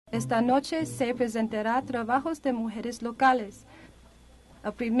Esta noche se presentará trabajos de mujeres locales.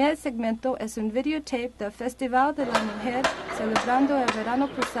 El primer segmento es un videotape del Festival de la Mujer celebrando el verano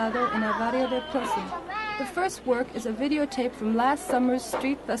pasado en el barrio de Pilsen. The first work is a videotape from last summer's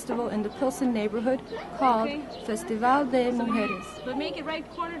street festival in the Pilsen neighborhood called Festival de Mujeres. But make it right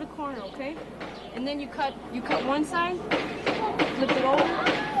corner to corner, okay? And then you cut one side, flip it over,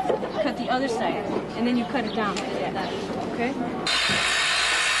 cut the other side, and then you cut it down like that, okay?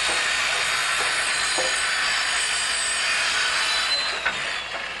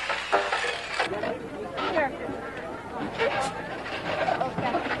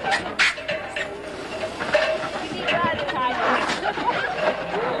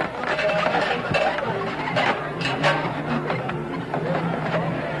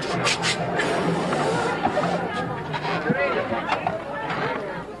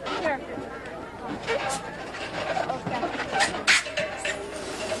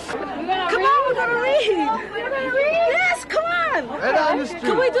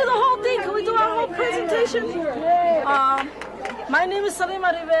 Can we do the whole thing? Can we do our whole presentation? My name is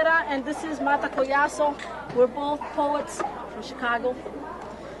Salima Rivera, and this is Mata Collazo. We're both poets from Chicago.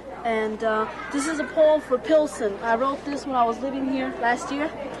 And this is a poem for Pilsen. I wrote this when I was living here last year.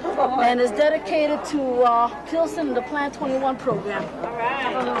 And it's dedicated to Pilsen and the Plan 21 program. All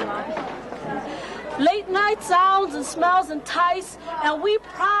right. Late night sounds and smells entice, and we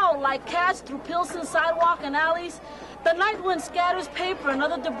prowl like cats through Pilsen sidewalk and alleys. The night wind scatters paper and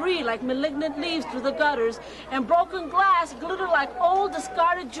other debris like malignant leaves through the gutters, and broken glass glitter like old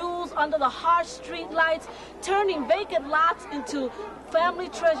discarded jewels under the harsh street lights, turning vacant lots into family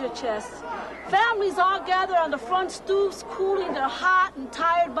treasure chests. Families all gather on the front stoops, cooling their hot and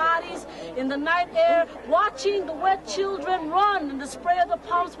tired bodies in the night air, watching the wet children run in the spray of the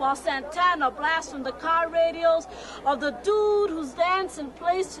pumps while Santana blasts from the car radios of the dude who's dancing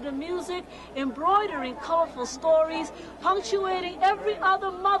plays to the music, embroidering colorful stories, punctuating every other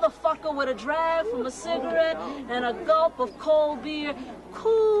motherfucker with a drag from a cigarette and a gulp of cold beer,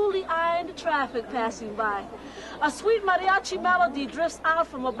 coolly eyeing the traffic passing by. A sweet mariachi melody drifts out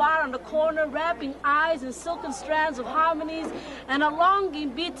from a bar on the corner, wrapping eyes in silken strands of harmonies, and a longing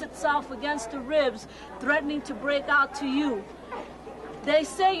beats itself against the ribs, threatening to break out to you. They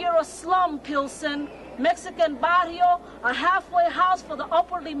say you're a slum, Pilsen, Mexican barrio, a halfway house for the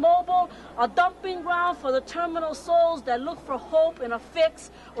upwardly mobile, a dumping ground for the terminal souls that look for hope in a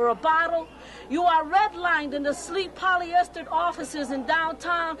fix or a bottle. You are redlined in the sleek polyestered offices in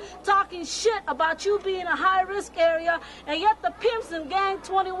downtown, talking shit about you being a high-risk area, and yet the pimps in Gang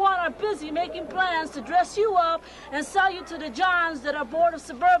 21 are busy making plans to dress you up and sell you to the Johns that are bored of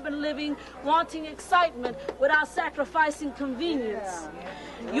suburban living, wanting excitement without sacrificing convenience.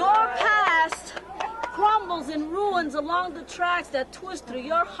 Your past crumbles in ruins along the tracks that twist through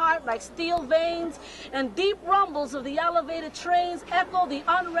your heart like steel veins, and deep rumbles of the elevated trains echo the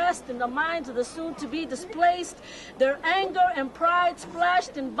unrest in the minds of the soon-to-be displaced, their anger and pride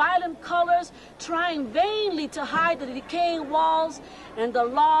splashed in violent colors, trying vainly to hide the decaying walls, and the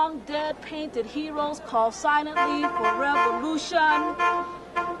long-dead painted heroes call silently for revolution.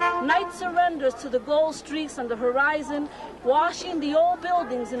 Night surrenders to the gold streaks on the horizon, washing the old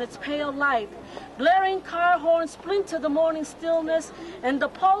buildings in its pale light. Blaring car horns splinter the morning stillness, and the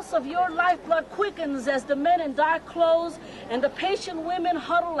pulse of your lifeblood quickens as the men in dark clothes and the patient women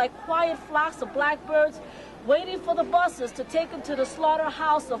huddle like quiet flocks of blackbirds, waiting for the buses to take them to the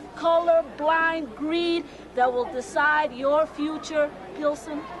slaughterhouse of color-blind greed that will decide your future,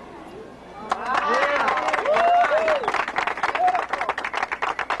 Pilsen.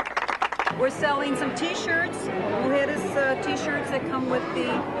 We're selling some T-shirts, Mujeres T-shirts that come with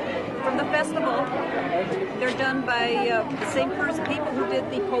from the festival. They're done by the same people who did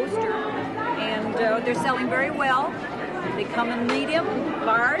the poster, and they're selling very well. They come in medium,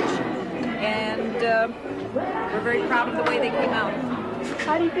 large, and we're very proud of the way they came out.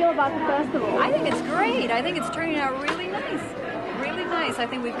 How do you feel about the festival? I think it's great. I think it's turning out really nice. Really nice. I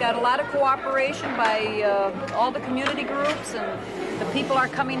think we've got a lot of cooperation by all the community groups, and the people are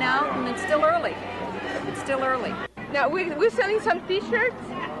coming out, and it's still early. It's still early. Now we're selling some T-shirts,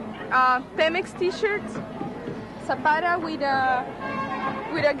 Pemex T-shirts, Zapata with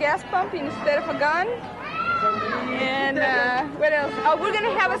a gas pump instead of a gun, and what else? Oh, we're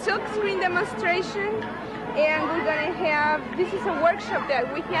gonna have a silk screen demonstration, and we're gonna have. This is a workshop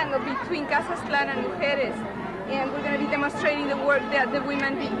that we handle between Casa Aztlan and Mujeres. And we're going to be demonstrating the work that the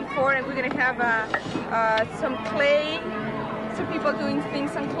women did before, and we're going to have some clay, some people doing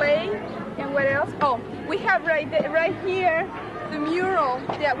things on clay, and what else? Oh, we have right here the mural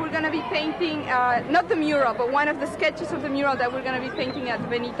that we're going to be painting, not the mural, but one of the sketches of the mural that we're going to be painting at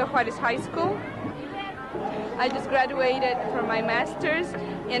Benito Juarez High School. I just graduated from my master's,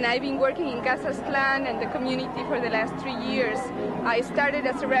 and I've been working in Casa Aztlan and the community for the last 3 years. I started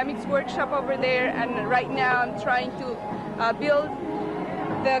a ceramics workshop over there, and right now I'm trying to build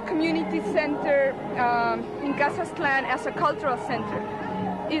the community center in Casa Aztlan as a cultural center.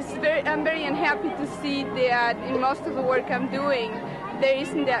 I'm very unhappy to see that in most of the work I'm doing, there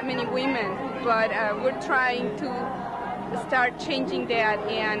isn't that many women, but we're trying to start changing that,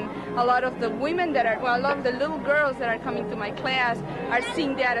 and a lot of the women that are, well, a lot of the little girls that are coming to my class are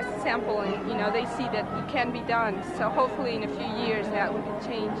seeing that as a sample, and you know, they see that it can be done. So hopefully in a few years that will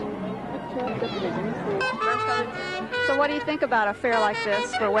change. So what do you think about a fair like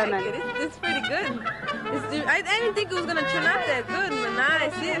this for women? It's pretty good. I didn't think it was going to turn out that good, but now I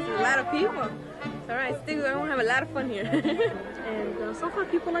see it's a lot of people. It's all right. I think we're going to have a lot of fun here. And so far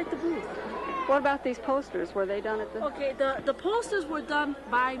people like the booth. What about these posters? Were they done at the... Okay, the posters were done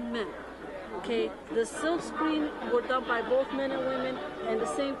by men. Okay, the silk screen were done by both men and women, and the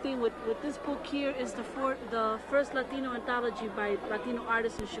same thing with this book here is the first Latino anthology by Latino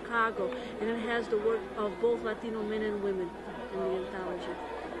artists in Chicago, and it has the work of both Latino men and women in the anthology.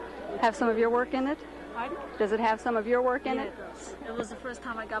 Have some of your work in it? Pardon? Does it have some of your work in it? It does. It was the first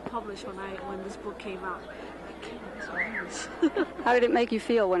time I got published when this book came out. How did it make you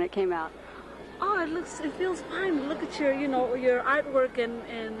feel when it came out? Oh, it feels fine. Look at your artwork and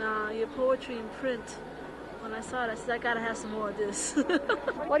your poetry in print. When I saw it, I said, I gotta have some more of this.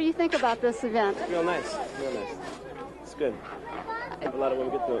 What do you think about this event? Real nice, real nice. It's good. A lot of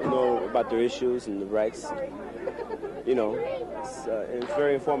women get to know about their issues and the rights. You know, it's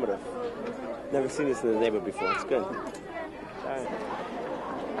very informative. Never seen this in the neighborhood before. It's good. All right.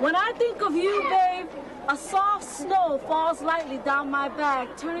 When I think of you, babe, a soft snow falls lightly down my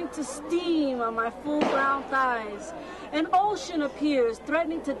back, turning to steam on my full brown thighs. An ocean appears,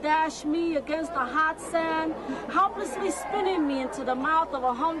 threatening to dash me against the hot sand, helplessly spinning me into the mouth of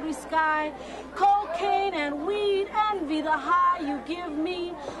a hungry sky. Cocaine and weed envy the high you give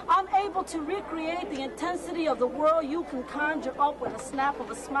me, unable to recreate the intensity of the world you can conjure up with a snap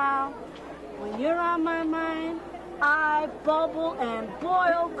of a smile. When you're on my mind, I bubble and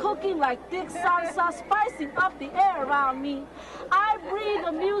boil, cooking like thick salsa, spicing up the air around me. I breathe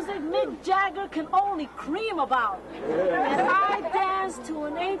the music Mick Jagger can only cream about. And I dance to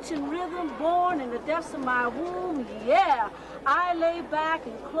an ancient rhythm born in the depths of my womb, yeah. I lay back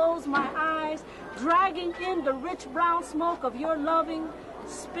and close my eyes, dragging in the rich brown smoke of your loving.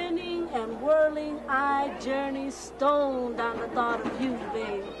 Spinning and whirling, I journey stoned on the thought of you,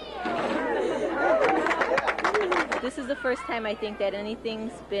 babe. This is the first time I think that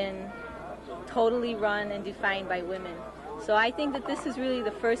anything's been totally run and defined by women. So I think that this is really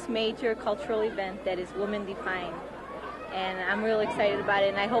the first major cultural event that is woman-defined. And I'm real excited about it,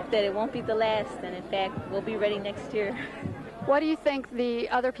 and I hope that it won't be the last, and in fact, we'll be ready next year. What do you think the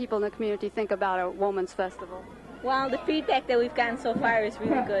other people in the community think about a woman's festival? Well, the feedback that we've gotten so far is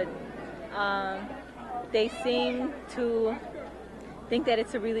really good. They seem to think that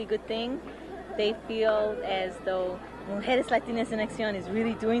it's a really good thing. They feel as though Mujeres Latinas en Acción is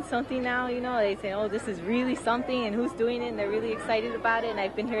really doing something now, you know. They say, oh, this is really something, and who's doing it, and they're really excited about it, and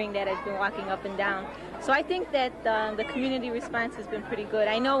I've been hearing that. I've been walking up and down. So I think that the community response has been pretty good.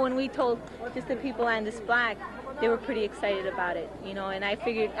 I know when we told just the people on this block, they were pretty excited about it, you know, and I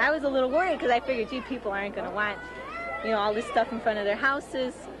was a little worried because I figured, gee, people aren't going to want, you know, all this stuff in front of their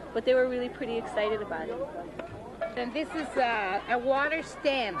houses, but they were really pretty excited about it. And this is a water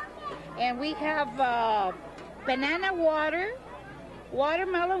stand, and we have banana water,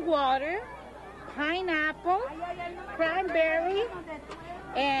 watermelon water, pineapple, cranberry,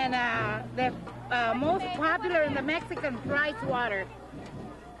 and the most popular in the Mexican rice water.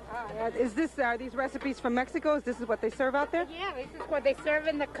 Is this, are these recipes from Mexico? Is this what they serve out there? Yeah, this is what they serve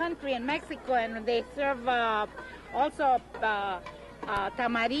in the country in Mexico, and they serve also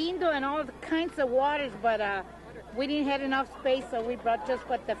tamarindo and all kinds of waters, but we didn't have enough space, so we brought just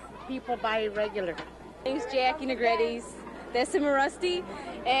what the people buy regular. My name's Jackie Negretti's. That's Rusty,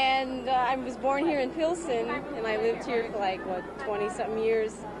 and I was born here in Pilsen, and I lived here for like, 20-something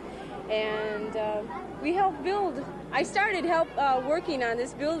years. And we helped build. I started working on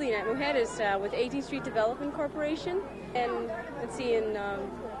this building at Mujeres with 18th Street Development Corporation. And let's see, in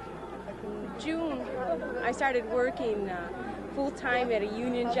June, I started working full-time at a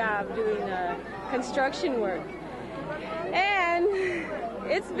union job doing construction work. And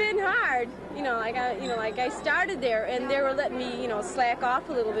it's been hard, you know. Like I started there, and they were letting me, slack off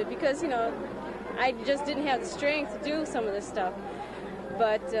a little bit because, I just didn't have the strength to do some of this stuff.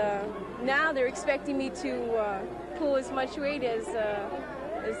 But now they're expecting me to pull as much weight as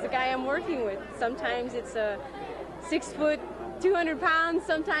the guy I'm working with. Sometimes it's 6 foot, 200 pounds.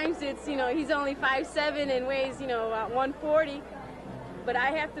 Sometimes it's, he's only 5'7" and weighs, about 140. But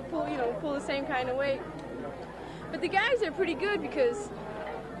I have to pull the same kind of weight. But the guys are pretty good because,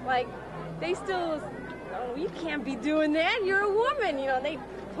 like, they still, oh, you can't be doing that. You're a woman, They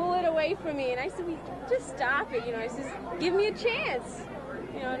pull it away from me, and I said, just stop it. I said, give me a chance.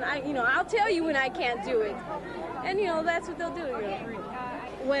 And I'll tell you when I can't do it. And, that's what they'll do.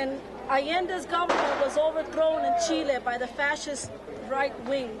 When Allende's government was overthrown in Chile by the fascist right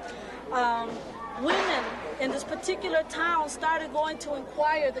wing, women in this particular town started going to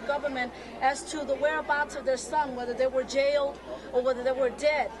inquire the government as to the whereabouts of their son, whether they were jailed or whether they were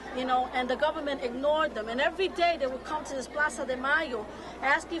dead, and the government ignored them. And every day they would come to this Plaza de Mayo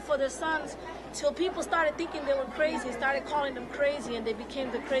asking for their sons, till people started thinking they were crazy, started calling them crazy, and they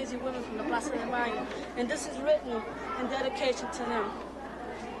became the crazy women from the Plaza de Mayo. And this is written in dedication to them.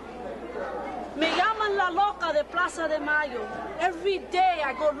 Me llaman la loca de Plaza de Mayo. Every day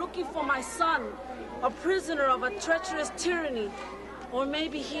I go looking for my son, a prisoner of a treacherous tyranny, or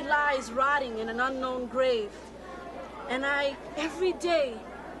maybe he lies rotting in an unknown grave. And every day,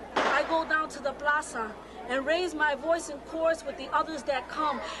 I go down to the plaza and raise my voice in chorus with the others that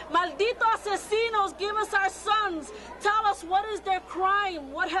come. Maldito asesinos, give us our sons. Tell us, what is their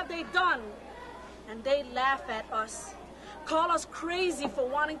crime? What have they done? And they laugh at us, call us crazy for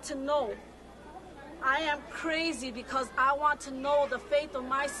wanting to know. I am crazy because I want to know the fate of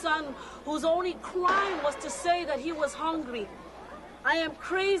my son, whose only crime was to say that he was hungry. I am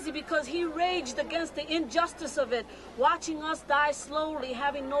crazy because he raged against the injustice of it, watching us die slowly,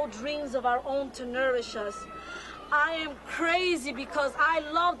 having no dreams of our own to nourish us. I am crazy because I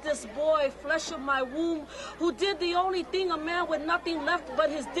love this boy, flesh of my womb, who did the only thing a man with nothing left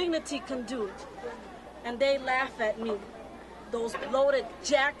but his dignity can do. And they laugh at me. Those bloated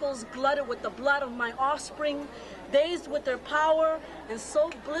jackals glutted with the blood of my offspring, dazed with their power and so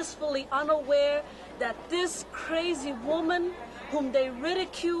blissfully unaware that this crazy woman, whom they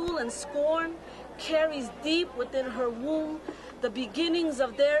ridicule and scorn, carries deep within her womb the beginnings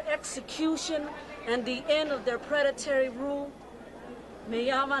of their execution and the end of their predatory rule. Me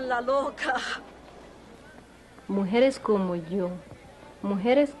llaman la loca. Mujeres como yo,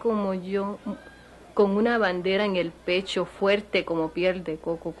 con una bandera en el pecho, fuerte como piel de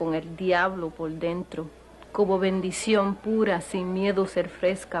coco, con el diablo por dentro, como bendición pura, sin miedo ser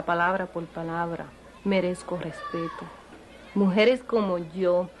fresca, palabra por palabra, merezco respeto. Mujeres como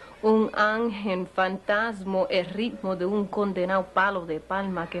yo, un ángel, fantasma, el ritmo de un condenado palo de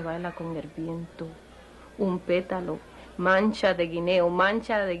palma que baila con el viento. Un pétalo, mancha de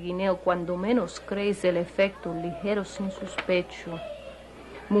guineo, cuando menos crees el efecto, ligero sin sospecho.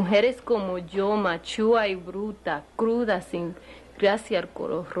 Mujeres como yo, machúa y bruta, cruda, sin gracia al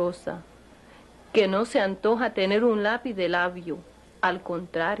color rosa, que no se antoja tener un lápiz de labio, al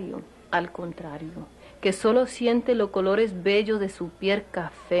contrario, que solo siente los colores bellos de su piel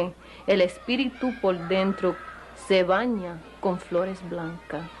café, el espíritu por dentro se baña con flores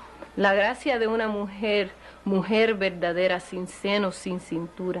blancas. La gracia de una mujer verdadera, sin senos, sin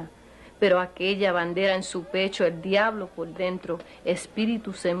cintura, pero aquella bandera en su pecho, el diablo por dentro,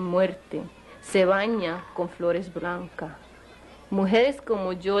 espíritus en muerte, se baña con flores blancas. Mujeres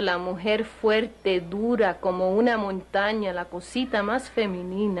como yo, la mujer fuerte, dura, como una montaña, la cosita más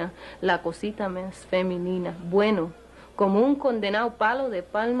femenina, bueno, como un condenado palo de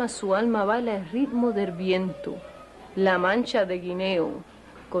palma, su alma baila el ritmo del viento, la mancha de guineo,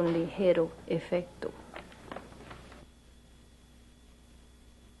 con ligero efecto.